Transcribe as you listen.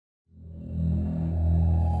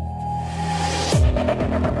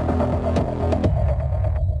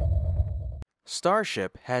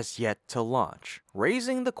Starship has yet to launch,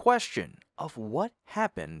 raising the question of what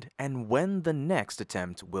happened and when the next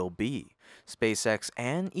attempt will be. SpaceX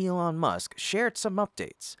and Elon Musk shared some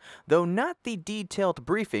updates, though not the detailed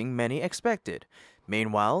briefing many expected.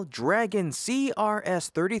 Meanwhile, Dragon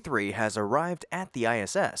CRS-33 has arrived at the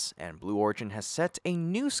ISS, and Blue Origin has set a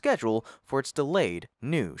new schedule for its delayed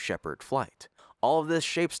new Shepard flight. All of this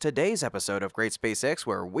shapes today's episode of Great SpaceX,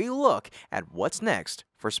 where we look at what's next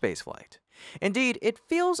for spaceflight. Indeed, it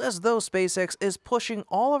feels as though SpaceX is pushing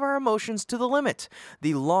all of our emotions to the limit.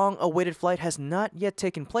 The long-awaited flight has not yet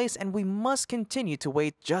taken place, and we must continue to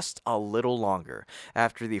wait just a little longer.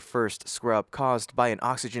 After the first scrub caused by an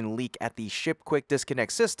oxygen leak at the Ship Quick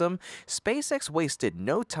Disconnect system, SpaceX wasted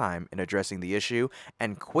no time in addressing the issue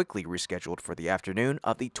and quickly rescheduled for the afternoon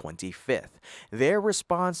of the 25th. Their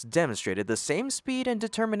response demonstrated the same speed and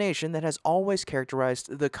determination that has always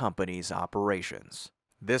characterized the company's operations.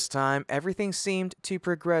 This time, everything seemed to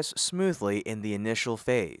progress smoothly in the initial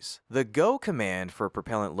phase. The go command for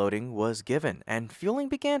propellant loading was given, and fueling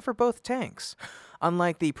began for both tanks.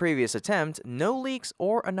 Unlike the previous attempt, no leaks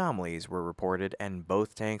or anomalies were reported, and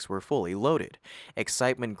both tanks were fully loaded.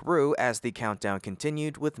 Excitement grew as the countdown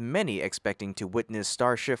continued, with many expecting to witness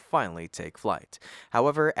Starship finally take flight.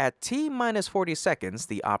 However, at T-minus 40 seconds,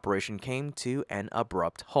 the operation came to an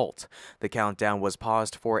abrupt halt. The countdown was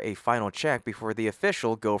paused for a final check before the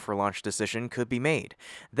official go-for-launch decision could be made.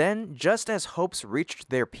 Then, just as hopes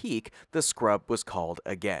reached their peak, the scrub was called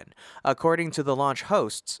again. According to the launch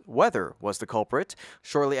hosts, weather was the culprit.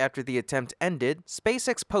 Shortly after the attempt ended,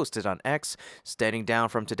 SpaceX posted on X, "Standing down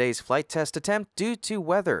from today's flight test attempt due to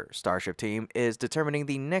weather. Starship team is determining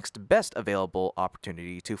the next best available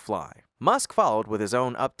opportunity to fly." Musk followed with his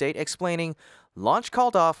own update explaining, "Launch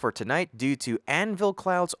called off for tonight due to anvil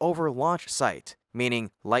clouds over launch site,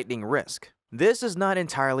 meaning lightning risk." This is not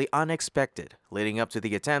entirely unexpected. Leading up to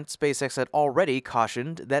the attempt, SpaceX had already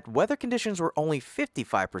cautioned that weather conditions were only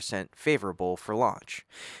 55% favorable for launch.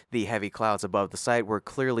 The heavy clouds above the site were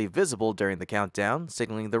clearly visible during the countdown,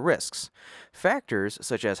 signaling the risks. Factors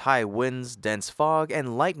such as high winds, dense fog,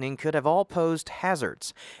 and lightning could have all posed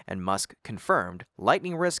hazards, and Musk confirmed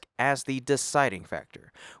lightning risk as the deciding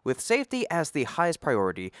factor. With safety as the highest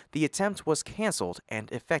priority, the attempt was canceled and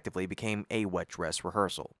effectively became a wet dress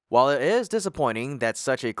rehearsal. While it is disappointing that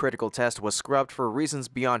such a critical test was scrubbed for reasons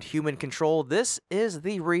beyond human control, this is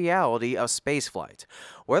the reality of spaceflight.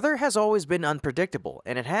 Weather has always been unpredictable,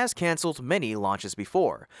 and it has canceled many launches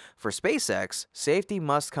before. For SpaceX, safety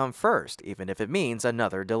must come first, even if it means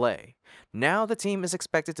another delay. Now the team is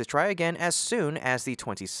expected to try again as soon as the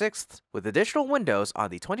 26th, with additional windows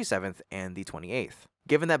on the 27th and the 28th.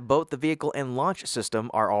 Given that both the vehicle and launch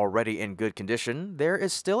system are already in good condition, there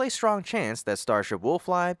is still a strong chance that Starship will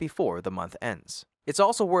fly before the month ends. It's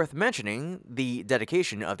also worth mentioning the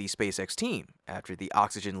dedication of the SpaceX team. After the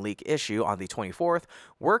oxygen leak issue on the 24th,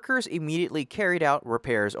 workers immediately carried out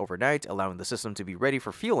repairs overnight, allowing the system to be ready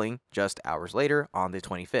for fueling just hours later on the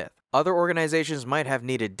 25th. Other organizations might have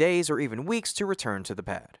needed days or even weeks to return to the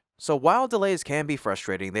pad. So while delays can be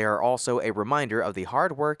frustrating, they are also a reminder of the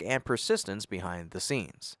hard work and persistence behind the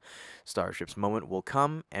scenes. Starship's moment will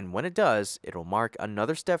come, and when it does, it will mark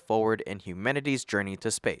another step forward in humanity's journey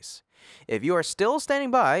to space. If you are still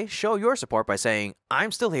standing by, show your support by saying,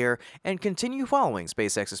 "I'm still here," and continue following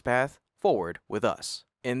SpaceX's path forward with us.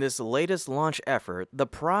 In this latest launch effort, the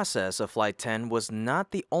process of Flight 10 was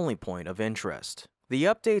not the only point of interest. The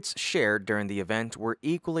updates shared during the event were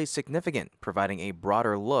equally significant, providing a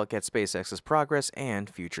broader look at SpaceX's progress and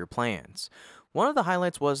future plans. One of the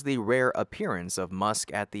highlights was the rare appearance of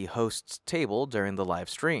Musk at the host's table during the live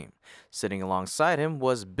stream. Sitting alongside him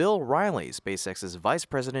was Bill Riley, SpaceX's Vice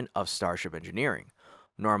President of Starship Engineering.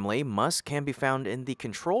 Normally, Musk can be found in the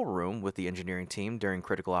control room with the engineering team during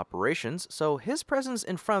critical operations, so his presence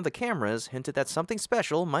in front of the cameras hinted that something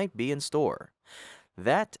special might be in store.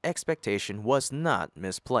 That expectation was not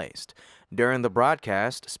misplaced. During the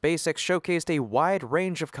broadcast, SpaceX showcased a wide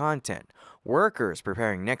range of content: workers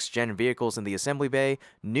preparing next-gen vehicles in the assembly bay,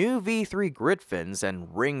 new V3 grid fins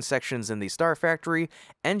and ring sections in the Star Factory,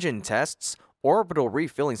 engine tests, orbital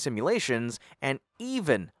refilling simulations, and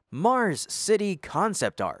even Mars City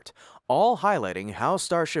concept art, all highlighting how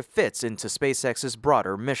Starship fits into SpaceX's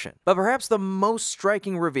broader mission. But perhaps the most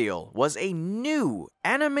striking reveal was a new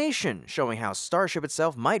animation showing how Starship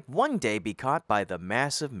itself might one day be caught by the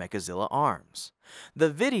massive Mechazilla arms. The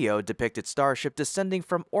video depicted Starship descending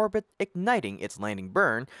from orbit, igniting its landing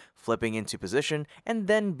burn, flipping into position, and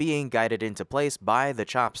then being guided into place by the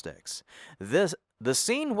chopsticks. The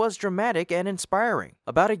scene was dramatic and inspiring.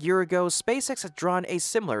 About a year ago, SpaceX had drawn a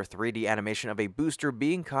similar 3D animation of a booster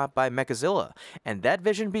being caught by Mechazilla, and that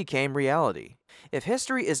vision became reality. If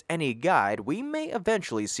history is any guide, we may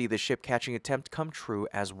eventually see the ship catching attempt come true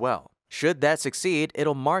as well. Should that succeed,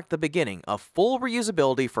 it'll mark the beginning of full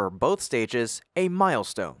reusability for both stages, a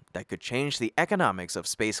milestone that could change the economics of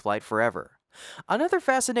spaceflight forever. Another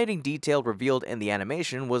fascinating detail revealed in the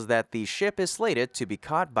animation was that the ship is slated to be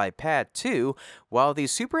caught by Pad 2 while the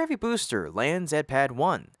Super Heavy booster lands at Pad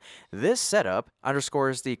 1. This setup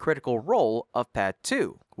underscores the critical role of Pad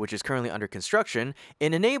 2, which is currently under construction,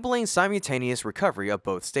 in enabling simultaneous recovery of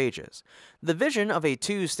both stages. The vision of a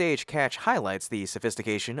two-stage catch highlights the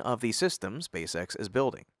sophistication of the system SpaceX is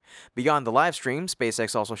building. Beyond the livestream,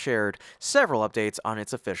 SpaceX also shared several updates on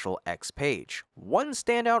its official X page. One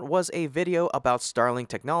standout was a video about Starlink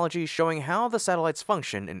technology showing how the satellites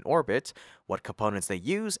function in orbit, what components they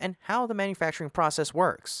use, and how the manufacturing process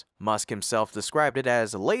works. Musk himself described it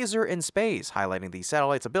as laser in space, highlighting the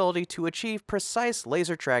satellite's ability to achieve precise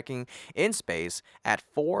laser tracking in space at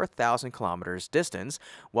 4,000 kilometers distance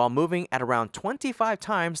while moving at around 25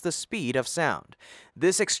 times the speed of sound.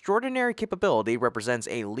 This extraordinary capability represents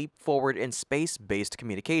a leap forward in space-based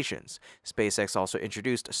communications. SpaceX also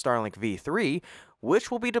introduced Starlink V3, which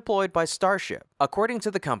will be deployed by Starship. According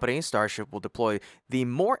to the company, Starship will deploy the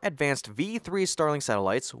more advanced V3 Starlink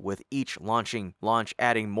satellites, with each launch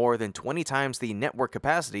adding more than 20 times the network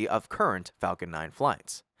capacity of current Falcon 9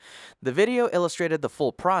 flights. The video illustrated the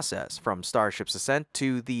full process, from Starship's ascent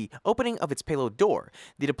to the opening of its payload door,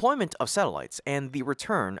 the deployment of satellites, and the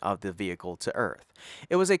return of the vehicle to Earth.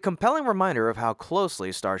 It was a compelling reminder of how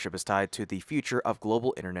closely Starship is tied to the future of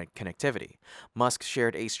global internet connectivity. Musk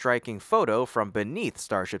shared a striking photo from beneath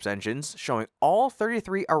Starship's engines, showing all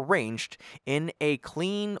 33 arranged in a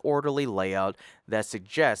clean, orderly layout that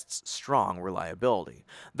suggests strong reliability.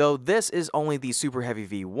 Though this is only the Super Heavy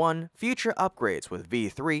V1, future upgrades with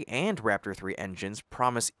V3 and Raptor 3 engines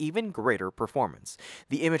promise even greater performance.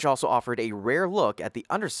 The image also offered a rare look at the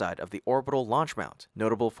underside of the orbital launch mount,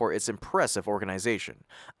 notable for its impressive organization.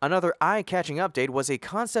 Another eye-catching update was a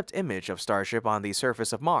concept image of Starship on the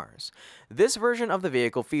surface of Mars. This version of the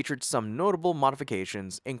vehicle featured some notable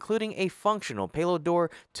modifications, including a functional payload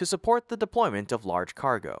door to support the deployment of large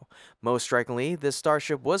cargo. Most strikingly, this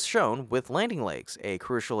Starship was shown with landing legs, a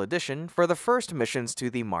crucial addition for the first missions to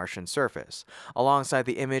the Martian surface. Alongside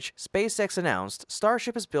the image, SpaceX announced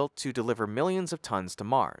Starship is built to deliver millions of tons to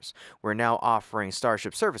Mars. We're now offering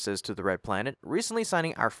Starship services to the Red Planet, recently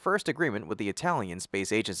signing our first agreement with the Italian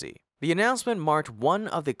Space Agency. The announcement marked one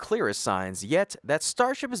of the clearest signs yet that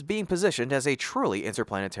Starship is being positioned as a truly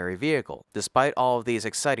interplanetary vehicle. Despite all of these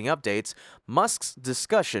exciting updates, Musk's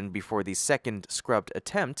discussion before the second scrubbed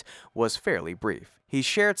attempt was fairly brief. He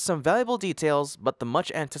shared some valuable details, but the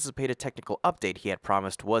much-anticipated technical update he had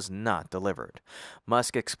promised was not delivered.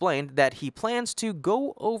 Musk explained that he plans to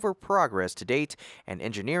go over progress to date and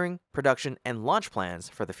engineering, production, and launch plans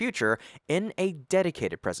for the future in a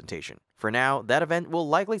dedicated presentation. For now, that event will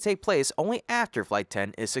likely take place only after Flight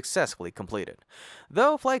 10 is successfully completed.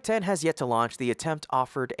 Though Flight 10 has yet to launch, the attempt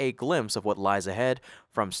offered a glimpse of what lies ahead,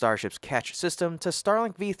 from Starship's catch system to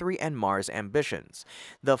Starlink V3 and Mars ambitions.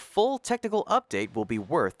 The full technical update will be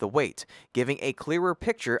worth the wait, giving a clearer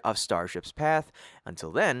picture of Starship's path.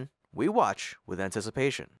 Until then, we watch with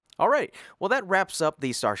anticipation. Alright, well that wraps up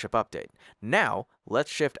the Starship update. Now,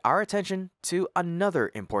 let's shift our attention to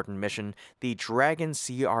another important mission, the Dragon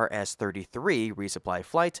CRS-33 resupply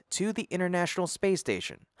flight to the International Space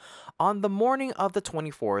Station. On the morning of the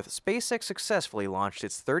 24th, SpaceX successfully launched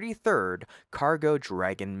its 33rd Cargo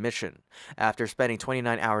Dragon mission. After spending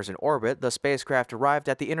 29 hours in orbit, the spacecraft arrived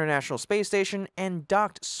at the International Space Station and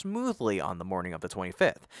docked smoothly on the morning of the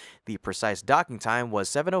 25th. The precise docking time was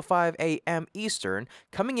 7:05 a.m. Eastern,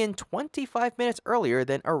 coming in 25 minutes earlier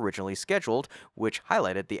than originally scheduled, which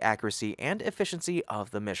highlighted the accuracy and efficiency of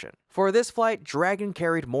the mission. For this flight, Dragon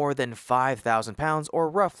carried more than 5,000 pounds, or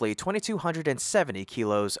roughly 2,270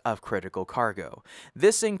 kilos of critical cargo.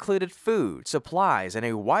 This included food, supplies, and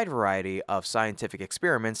a wide variety of scientific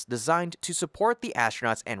experiments designed to support the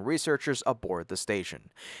astronauts and researchers aboard the station.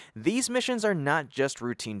 These missions are not just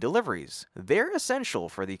routine deliveries. They're essential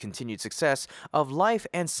for the continued success of life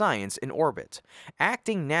and science in orbit.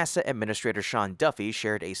 Acting NASA Administrator Sean Duffy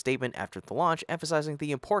shared a statement after the launch emphasizing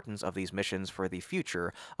the importance of these missions for the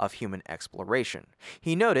future of human exploration.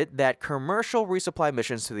 He noted that commercial resupply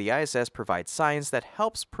missions to the ISS provide science that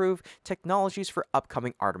helps prove technologies for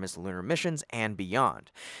upcoming Artemis lunar missions and beyond.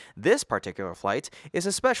 This particular flight is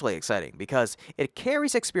especially exciting because it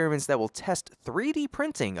carries experiments that will test 3D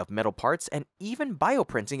printing of metal parts and even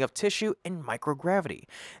bioprinting of tissue in microgravity.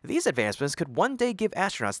 These advancements could one day give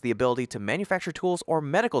astronauts the ability to manufacture tools or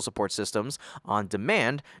medical support systems on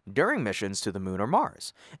demand during missions to the Moon or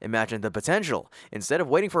Mars. Imagine the potential. Instead of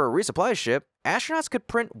waiting for a resupply ship, astronauts could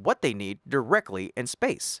print what they need directly in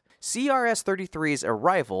space. CRS-33's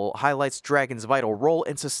arrival highlights Dragon's vital role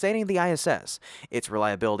in sustaining the ISS. Its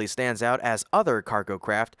reliability stands out as other cargo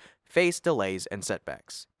craft face delays and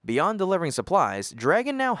setbacks. Beyond delivering supplies,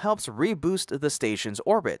 Dragon now helps reboost the station's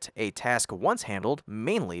orbit, a task once handled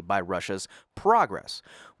mainly by Russia's Progress.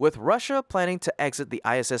 With Russia planning to exit the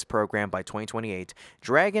ISS program by 2028,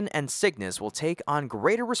 Dragon and Cygnus will take on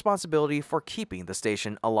greater responsibility for keeping the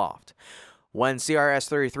station aloft. When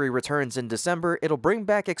CRS-33 returns in December, it'll bring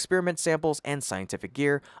back experiment samples and scientific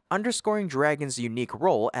gear, underscoring Dragon's unique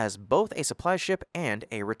role as both a supply ship and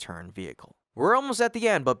a return vehicle. We're almost at the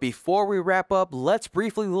end, but before we wrap up, let's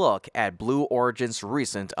briefly look at Blue Origin's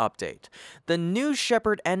recent update. The new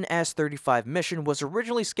Shepard NS-33 mission was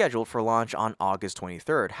originally scheduled for launch on August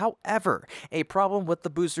 23rd. However, a problem with the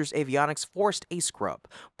booster's avionics forced a scrub.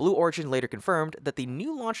 Blue Origin later confirmed that the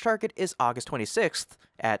new launch target is August 26th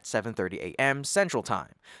at 7:30 a.m. Central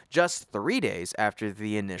Time, just 3 days after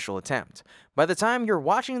the initial attempt. By the time you're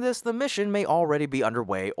watching this, the mission may already be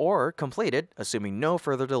underway or completed, assuming no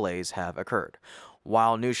further delays have occurred.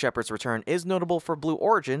 While New Shepard's return is notable for Blue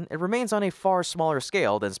Origin, it remains on a far smaller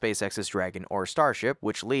scale than SpaceX's Dragon or Starship,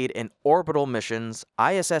 which lead in orbital missions,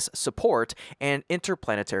 ISS support, and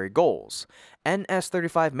interplanetary goals.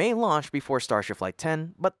 NS-35 may launch before Starship Flight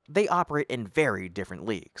 10, but they operate in very different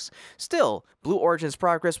leagues. Still, Blue Origin's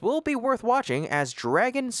progress will be worth watching as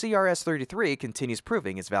Dragon CRS-33 continues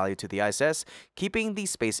proving its value to the ISS, keeping the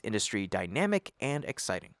space industry dynamic and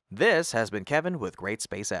exciting. This has been Kevin with Great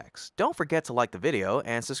SpaceX. Don't forget to like the video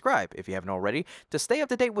and subscribe if you haven't already to stay up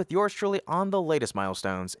to date with yours truly on the latest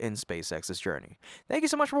milestones in SpaceX's journey. Thank you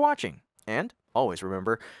so much for watching, and always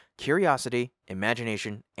remember, curiosity,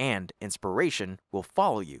 imagination, and inspiration will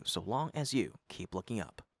follow you so long as you keep looking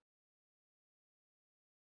up.